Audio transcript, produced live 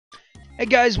Hey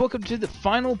guys, welcome to the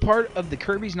final part of the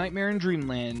Kirby's Nightmare in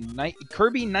Dreamland.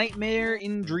 Kirby Nightmare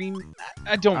in Dream...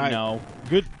 I don't know.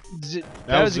 Good.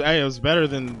 That was it was better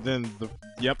than the...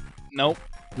 Yep. Nope.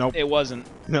 Nope. It wasn't.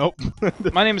 Nope.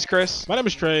 My name is Chris. My name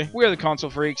is Trey. We are the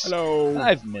Console Freaks. Hello.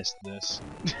 I've missed this.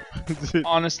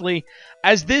 Honestly,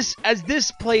 as this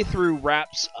playthrough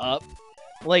wraps up,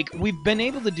 like, we've been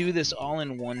able to do this all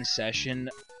in one session,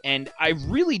 and I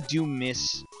really do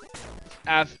miss...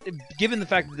 given the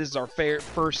fact that this is our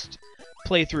first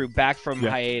playthrough back from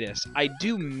hiatus, I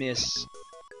did miss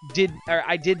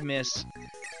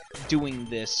doing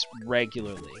this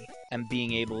regularly and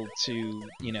being able to,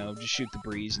 you know, just shoot the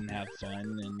breeze and have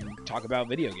fun and talk about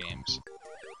video games.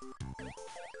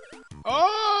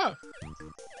 Ah!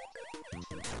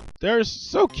 They're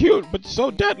so cute, but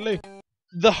so deadly.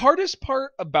 The hardest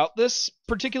part about this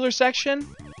particular section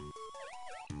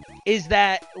is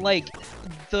that, like,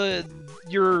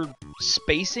 your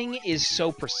spacing is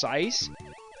so precise,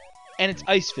 and it's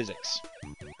ice physics.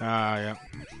 Yeah.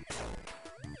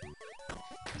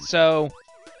 So,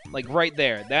 like, right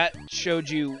there, that showed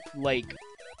you, like,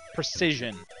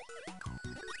 precision.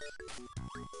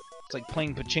 It's like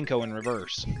playing pachinko in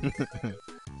reverse.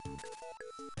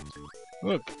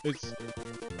 Look, it's...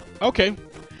 Okay.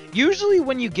 Usually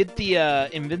when you get the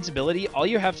invincibility, all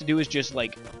you have to do is just,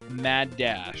 like, mad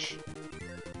dash.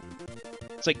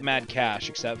 It's like Mad Cash,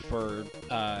 except for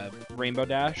Rainbow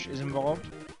Dash is involved.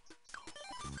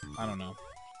 I don't know.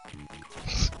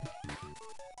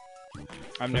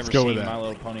 I've never seen My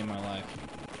Little Pony in my life.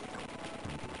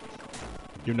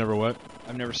 You've never what?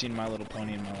 I've never seen My Little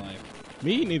Pony in my life.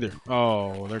 Me neither.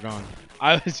 Oh, they're gone.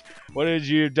 What would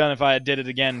you have done if I did it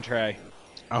again, Trey?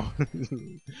 Oh.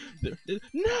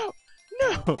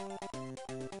 No!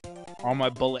 All my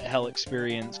bullet hell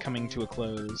experience coming to a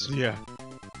close. Yeah.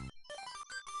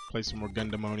 Play some more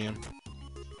Gundamonium.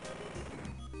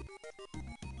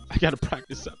 I gotta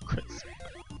practice up, Chris.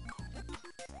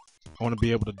 I want to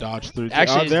be able to dodge through.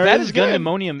 Actually, as bad as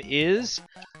Gundamonium is,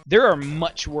 there are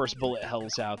much worse bullet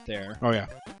hells out there. Oh yeah.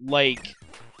 Like,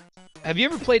 have you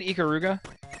ever played Ikaruga?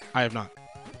 I have not.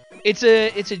 It's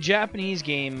a Japanese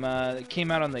game that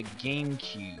came out on the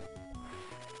GameCube.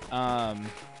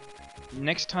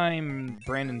 Next time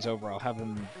Brandon's over, I'll have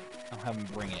him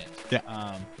bring it.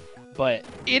 Yeah. But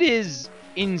it is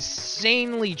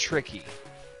insanely tricky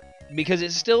because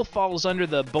it still falls under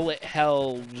the bullet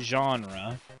hell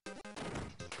genre.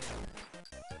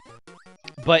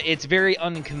 But it's very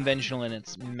unconventional in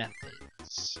its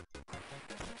methods.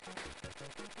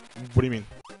 What do you mean?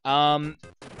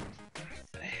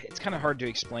 It's kind of hard to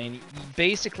explain.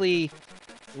 Basically,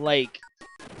 like,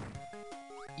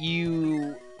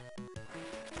 you...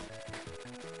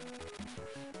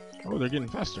 Oh, they're getting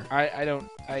faster. I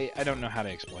don't know how to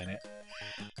explain it.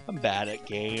 I'm bad at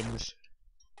games.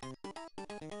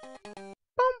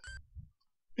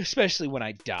 Especially when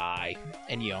I die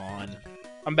and yawn.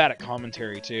 I'm bad at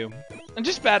commentary, too. I'm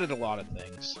just bad at a lot of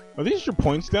things. Are these your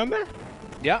points down there?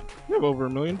 Yeah. You have over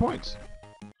 1 million points.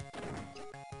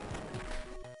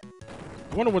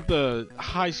 I wonder what the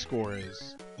high score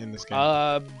is in this game.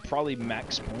 Probably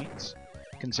max points.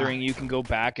 Considering you can go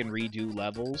back and redo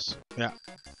levels. Yeah.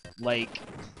 Like,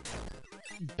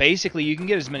 basically, you can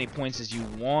get as many points as you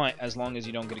want as long as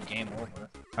you don't get a game over.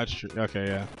 That's true. Okay,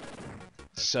 yeah.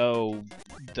 So,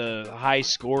 the high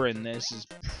score in this is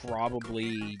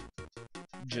probably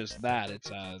just that.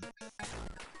 It's a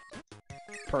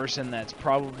person that's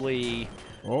probably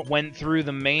went through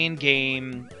the main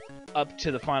game up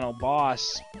to the final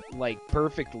boss, like,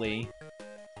 perfectly.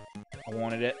 I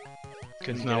wanted it.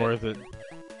 Couldn't It's not worth it.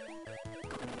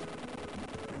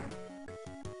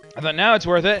 I thought, now it's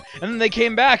worth it, and then they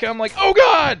came back, and I'm like, oh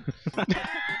god!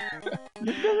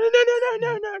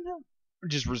 No.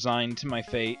 Just resigned to my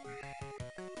fate.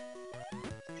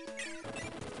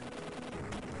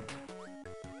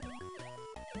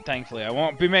 Thankfully, I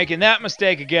won't be making that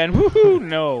mistake again. Woohoo!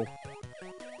 No.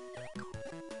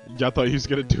 I thought he was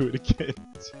gonna do it again.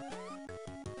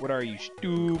 What are you,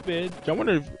 stupid? I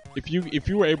wonder if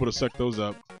you were able to suck those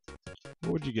up,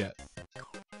 what would you get?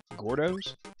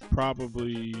 Gordos?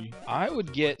 Probably. I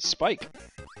would get Spike.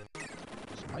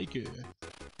 Spike.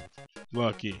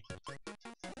 Lucky.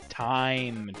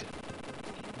 Timed.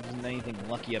 There wasn't anything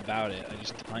lucky about it. I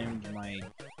just timed my...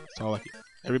 It's all lucky.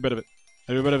 Every bit of it.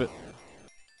 Every bit of it.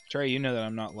 Trey, you know that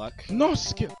I'm not luck. No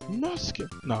skip. No skip.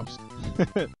 No.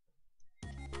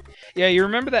 Yeah, you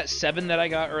remember that 7 that I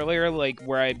got earlier, like,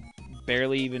 where I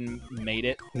barely even made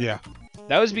it? Yeah.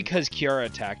 That was because Kiara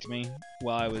attacked me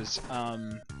while I was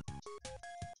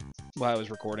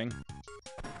recording.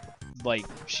 Like,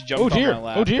 she jumped on my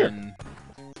lap. Oh dear. And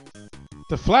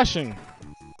The flashing.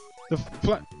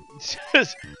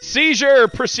 Seizure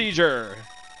procedure.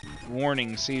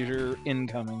 Warning, seizure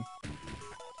incoming.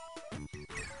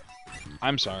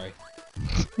 I'm sorry.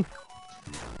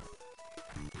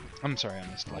 I'm sorry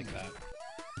I missed like that.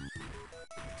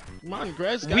 Come on,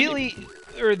 Grez. Wheelie,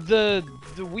 or the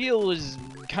wheel is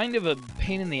kind of a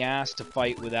pain in the ass to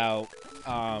fight without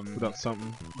without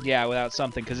something. Yeah, without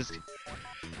something, because it's a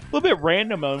little bit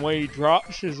random on where he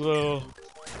drops his little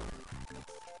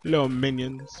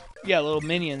minions. Yeah, little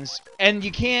minions. And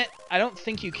you can't, I don't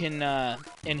think you can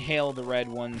inhale the red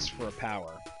ones for a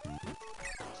power.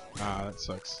 Ah, that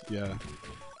sucks. Yeah.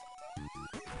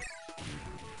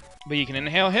 But you can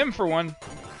inhale him for one.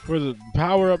 For the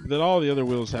power up that all the other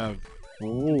wheels have.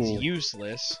 Ooh. It's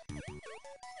useless.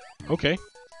 Okay.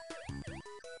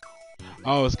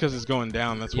 Oh, it's because it's going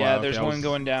down. That's why. Yeah, there's one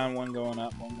going down, one going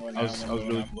up, one going down. I was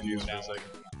really confused for a second.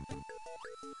 I'm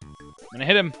gonna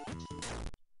hit him.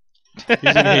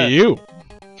 He's gonna hit you.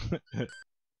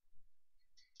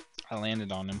 I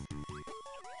landed on him.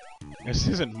 This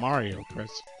isn't Mario, Chris.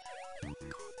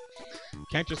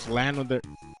 Can't just land with it.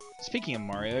 Speaking of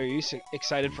Mario, are you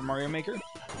excited for Mario Maker?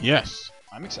 Yes.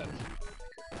 I'm excited.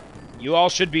 You all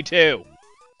should be too.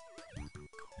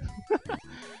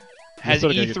 Has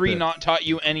E3 not taught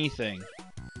you anything?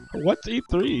 What's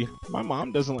E3? My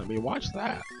mom doesn't let me watch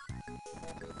that.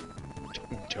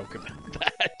 Don't joke about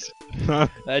that.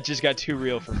 That just got too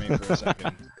real for me for a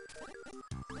second.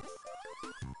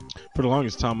 For the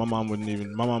longest time, my mom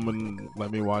wouldn't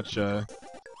let me watch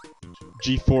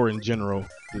G4 in general.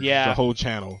 The whole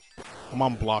channel. My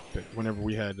mom blocked it whenever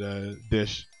we had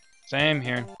Dish. Same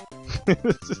here.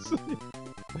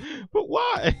 But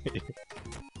why?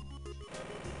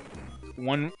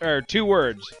 One or two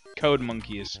words: Code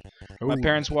Monkeys. Ooh. My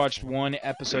parents watched one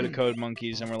episode of Code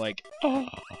Monkeys and were like, "Oh,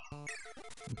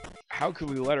 how could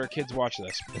we let our kids watch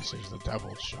this?" This is the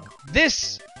devil's show.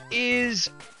 This is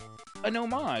an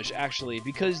homage, actually,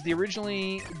 because the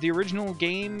original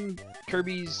game,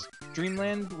 Kirby's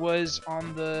Dreamland, was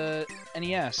on the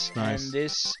NES, nice. And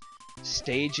this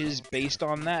stage is based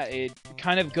on that. It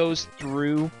kind of goes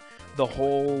through the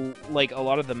whole, like, a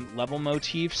lot of the level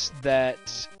motifs that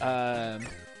the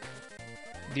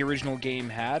original game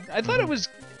had. I thought it was...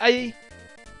 I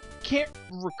can't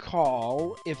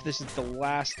recall if this is the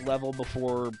last level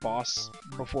before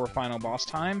final boss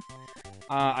time.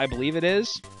 I believe it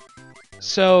is.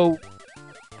 So,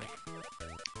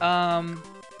 it's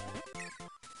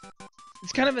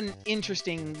kind of an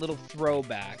interesting little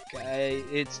throwback.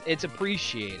 It's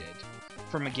appreciated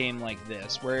from a game like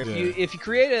this, where if you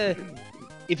create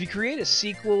a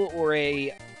sequel or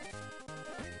a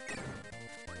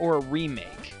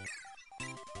remake,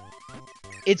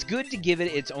 it's good to give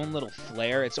it its own little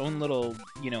flair, its own little,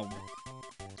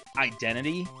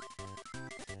 identity.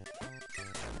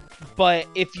 But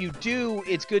if you do,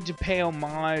 it's good to pay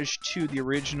homage to the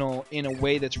original in a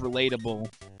way that's relatable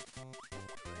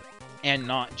and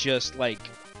not just, like,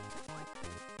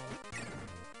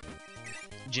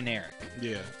 generic.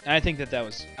 Yeah. And I think that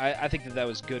was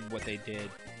good what they did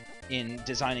in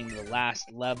designing the last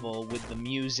level with the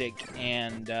music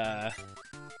and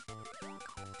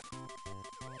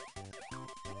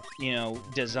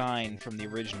design from the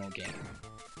original game.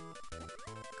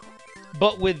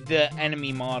 But with the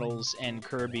enemy models and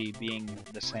Kirby being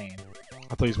the same.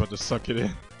 I thought he was about to suck it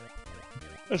in.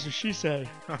 That's what she said.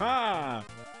 Haha!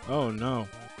 Oh no.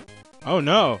 Oh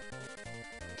no!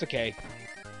 It's okay.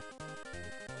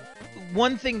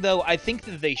 One thing, though, I think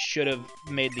that they should have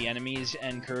made the enemies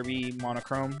and Kirby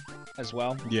monochrome as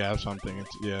well. Yeah, that's something.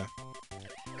 Yeah.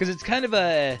 Because it's kind of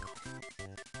a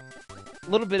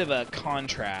little bit of a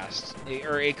contrast,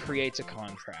 or it creates a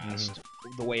contrast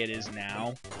the way it is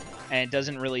now. And it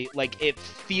doesn't really, like, it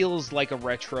feels like a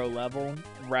retro level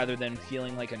rather than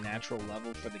feeling like a natural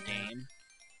level for the game.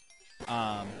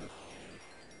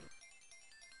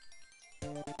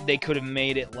 They could have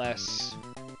made it less...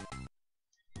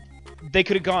 They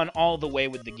could have gone all the way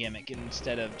with the gimmick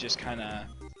instead of just kind of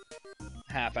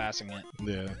half-assing it.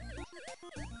 Yeah.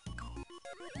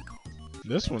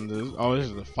 This one is... Oh, this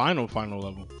is the final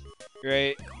level.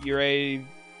 Right? You ready?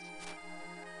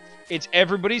 It's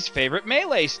everybody's favorite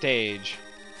Melee stage.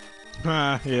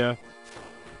 Yeah.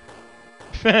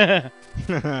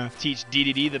 Teach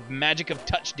DDD the magic of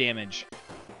touch damage.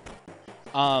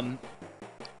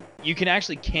 You can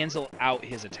actually cancel out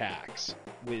his attacks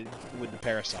with the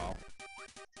parasol.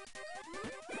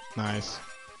 Nice.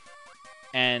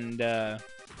 And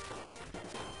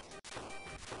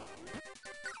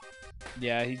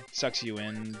yeah, he sucks you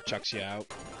in, chucks you out.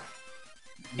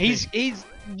 He's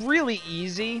really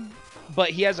easy, but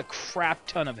he has a crap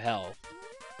ton of health.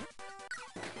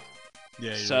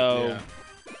 Yeah. So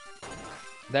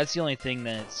that's the only thing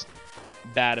that's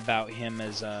bad about him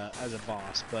as a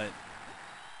boss. But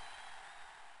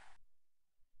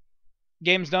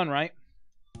game's done, right?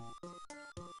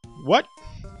 What?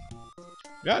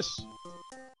 Yes.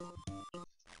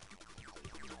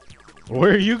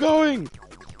 Where are you going?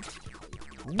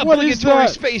 What is Obligatory that?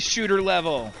 space shooter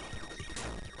level.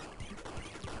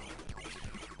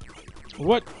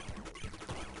 What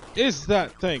is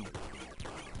that thing?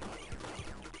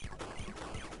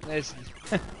 It's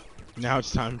Now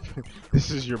it's time. This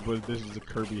is the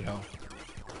Kirby hell.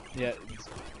 yeah. It's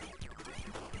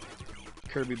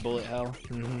Kirby Bullet Hell.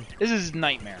 Mm-hmm. This is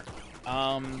Nightmare.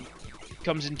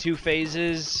 Comes in 2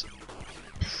 phases.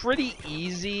 Pretty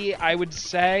easy, I would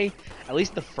say. At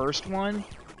least the first one.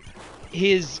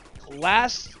 His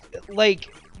last, like,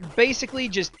 basically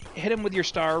just hit him with your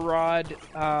Star Rod.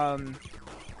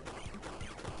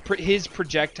 His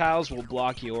projectiles will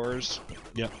block yours.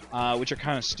 Yep. Which are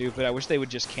kind of stupid. I wish they would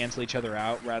just cancel each other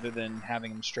out rather than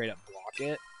having them straight up block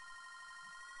it.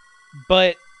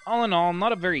 But all in all,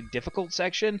 not a very difficult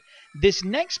section. This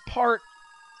next part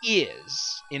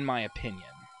is, in my opinion.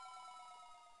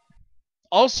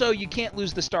 Also, you can't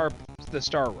lose the star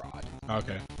rod.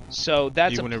 Okay. So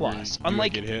that's Even a plus. You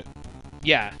Unlike get hit.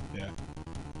 yeah. Yeah.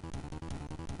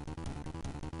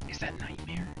 Is that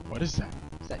Nightmare? What is that?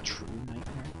 Is that true Nightmare?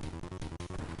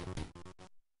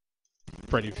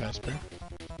 Freddy Fazbear.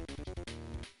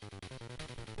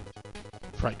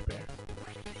 Fright Bear.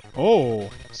 Oh.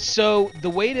 So the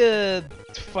way to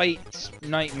fight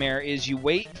Nightmare is you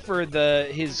wait for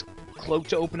his cloak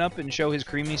to open up and show his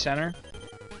creamy center,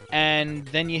 and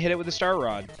then you hit it with a star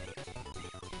rod.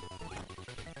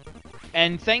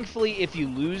 And thankfully, if you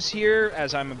lose here,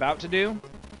 as I'm about to do,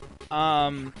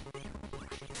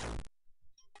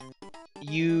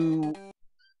 you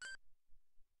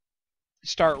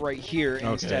start right here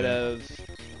instead of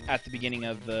at the beginning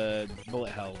of the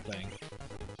bullet hell thing.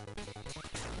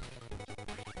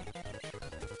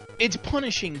 It's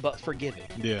punishing but forgiving.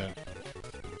 Yeah.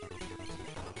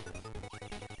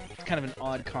 It's kind of an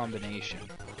odd combination.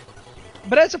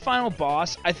 But as a final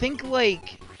boss, I think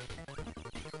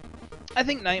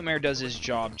Nightmare does his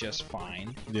job just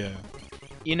fine. Yeah.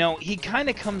 You know, he kind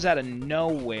of comes out of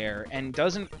nowhere and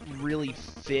doesn't really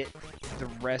fit the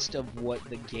rest of what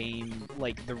the game,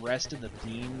 like the rest of the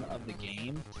theme of the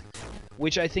game,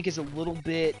 which I think is a little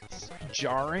bit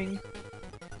jarring.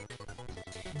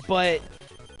 But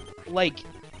like,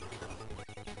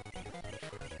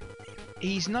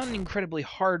 he's not an incredibly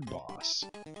hard boss.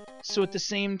 So at the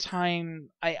same time,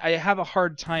 I have a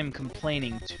hard time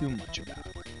complaining too much about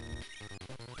it.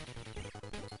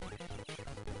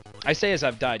 I say as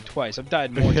I've died twice. I've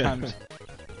died more times.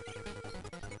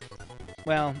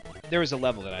 Well, there was a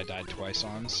level that I died twice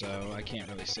on, so I can't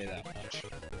really say that much.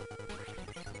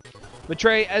 But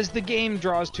Trey, as the game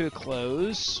draws to a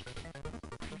close...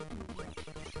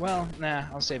 Well, nah,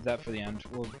 I'll save that for the end.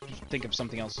 We'll think of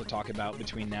something else to talk about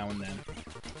between now and then.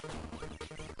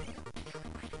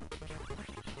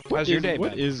 How's your day,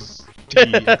 What been? is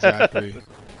he exactly?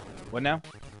 What now?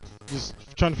 Just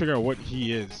trying to figure out what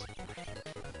he is.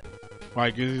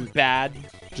 Like, Bad.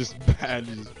 Just bad.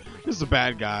 Just a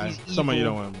bad guy. He's Somebody you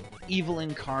evil. don't want him. Evil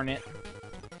incarnate.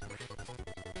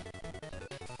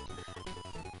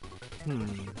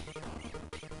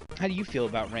 How do you feel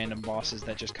about random bosses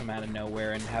that just come out of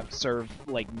nowhere and have served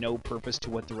like no purpose to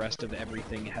what the rest of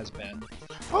everything has been?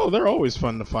 Oh, they're always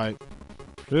fun to fight.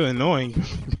 Really annoying.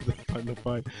 Fun to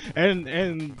fight. And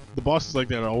the bosses like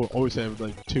that always have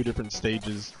like 2 different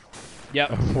stages.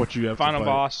 Yep. Of what you have Final to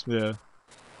fight. boss. Yeah.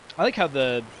 I like how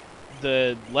the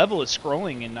level is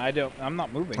scrolling and I'm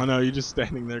not moving. I know, you're just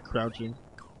standing there crouching.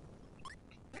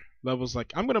 Level's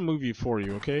like, I'm gonna move you for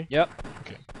you, okay? Yep.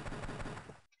 Okay.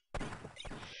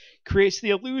 Creates the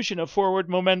illusion of forward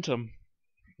momentum.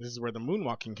 This is where the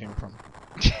moonwalking came from.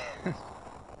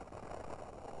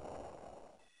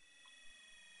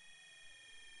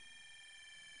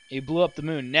 He blew up the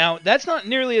moon. Now, that's not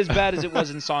nearly as bad as it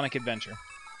was in Sonic Adventure.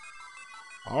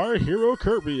 Our hero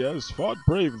Kirby has fought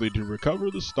bravely to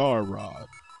recover the Star Rod.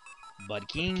 But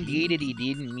King Dedede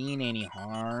didn't mean any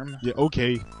harm. Yeah,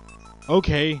 okay.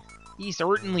 Okay. He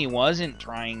certainly wasn't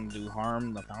trying to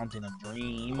harm the Fountain of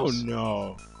Dreams. Oh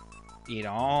no. It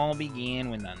all began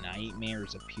when the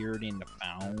nightmares appeared in the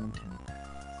fountain.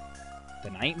 The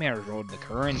nightmares rode the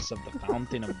currents of the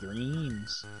Fountain of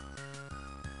Dreams,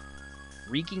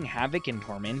 wreaking havoc and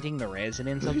tormenting the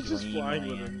residents of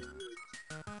Dreamland.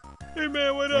 Hey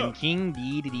man, what When up? King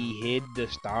Dedede hid the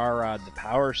Star Rod, the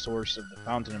power source of the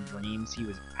Fountain of Dreams, he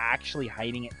was actually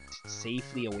hiding it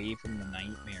safely away from the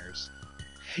nightmares.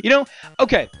 You know,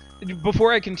 okay,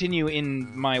 before I continue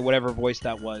in my whatever voice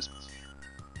that was,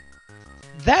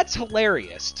 that's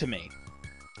hilarious to me.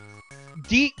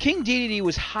 King Dedede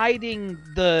was hiding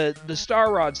the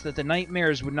star rods that the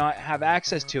nightmares would not have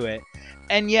access to it,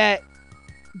 and yet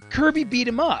Kirby beat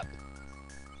him up.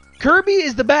 Kirby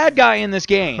is the bad guy in this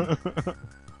game.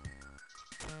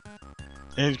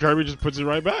 And Kirby just puts it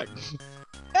right back.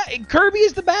 Kirby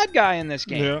is the bad guy in this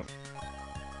game. Yeah.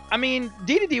 I mean,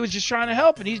 Dedede was just trying to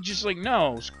help, and he's just like,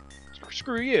 no,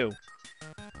 screw you.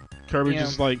 Kirby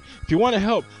just like, if you want to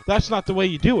help, that's not the way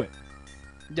you do it.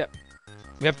 Yep.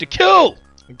 We have to kill.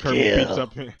 And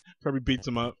Kirby beats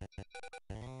him up.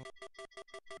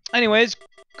 Anyways,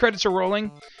 credits are rolling.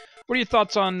 What are your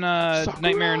thoughts on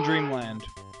Nightmare in Dreamland?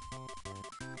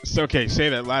 So, okay, say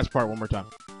that last part one more time.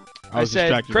 I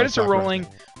said credits are rolling.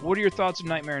 What are your thoughts on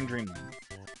Nightmare in Dreamland?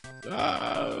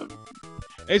 I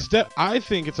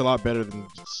think it's a lot better than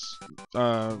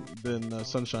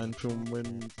Sunshine from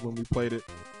when we played it.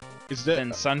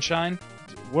 Than Sunshine?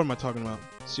 What am I talking about?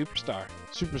 Superstar.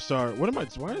 Why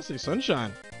did I say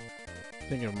Sunshine?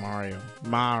 Thinking of Mario.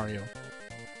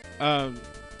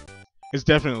 It's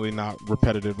definitely not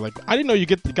repetitive. Like, I didn't know you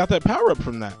got that power up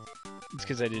from that. It's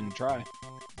because I didn't try.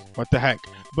 What the heck?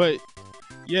 But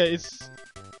yeah, it's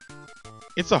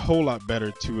a whole lot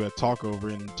better to talk over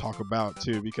and talk about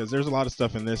too, because there's a lot of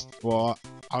stuff in this. Well,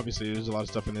 obviously there's a lot of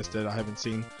stuff in this that I haven't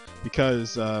seen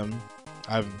because I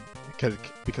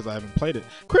haven't played it.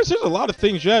 Chris, there's a lot of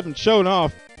things you haven't shown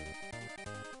off.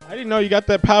 I didn't know you got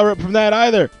that power up from that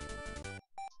either.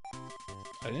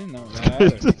 I didn't know that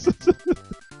either.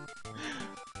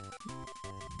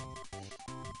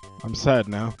 I'm sad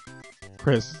now.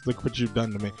 Chris, look what you've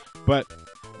done to me. But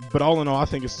all in all, I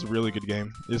think it's a really good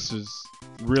game. This is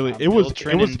really Bill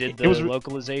Trinan did the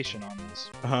localization on this.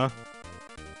 Uh-huh.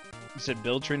 You said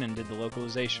Bill Trinan did the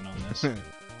localization on this.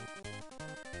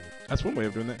 That's one way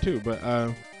of doing that too, but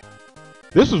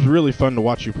this was really fun to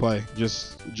watch you play.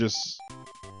 Just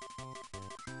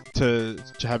to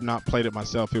have not played it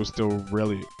myself, it was still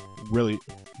really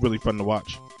fun to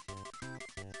watch.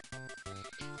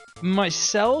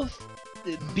 Myself,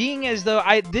 being as though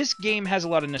this game has a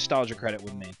lot of nostalgia credit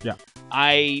with me. Yeah.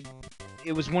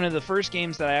 It was one of the first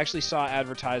games that I actually saw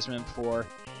advertisement for.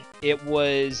 It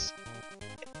was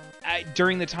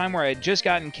during the time where I had just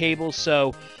gotten cable,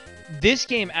 so this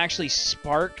game actually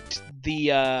sparked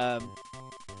the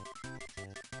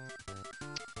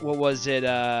what was it?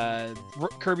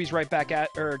 Kirby Right Back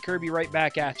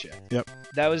at You. Yep.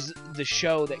 That was the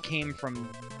show that came from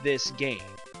this game.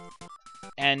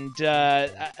 And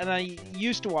I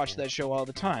used to watch that show all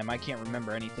the time. I can't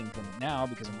remember anything from it now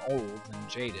because I'm old and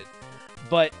jaded.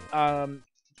 But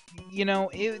you know,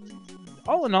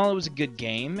 all in all, it was a good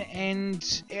game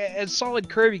and a solid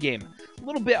Kirby game. A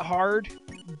little bit hard,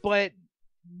 but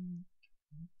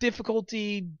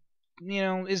difficulty, you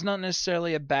know, is not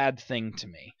necessarily a bad thing to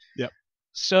me. Yep.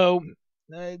 So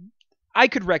I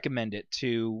could recommend it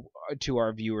to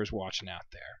our viewers watching out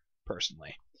there,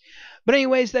 personally. But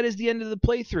anyways, that is the end of the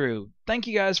playthrough. Thank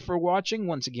you guys for watching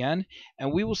once again,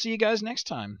 and we will see you guys next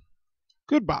time.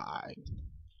 Goodbye.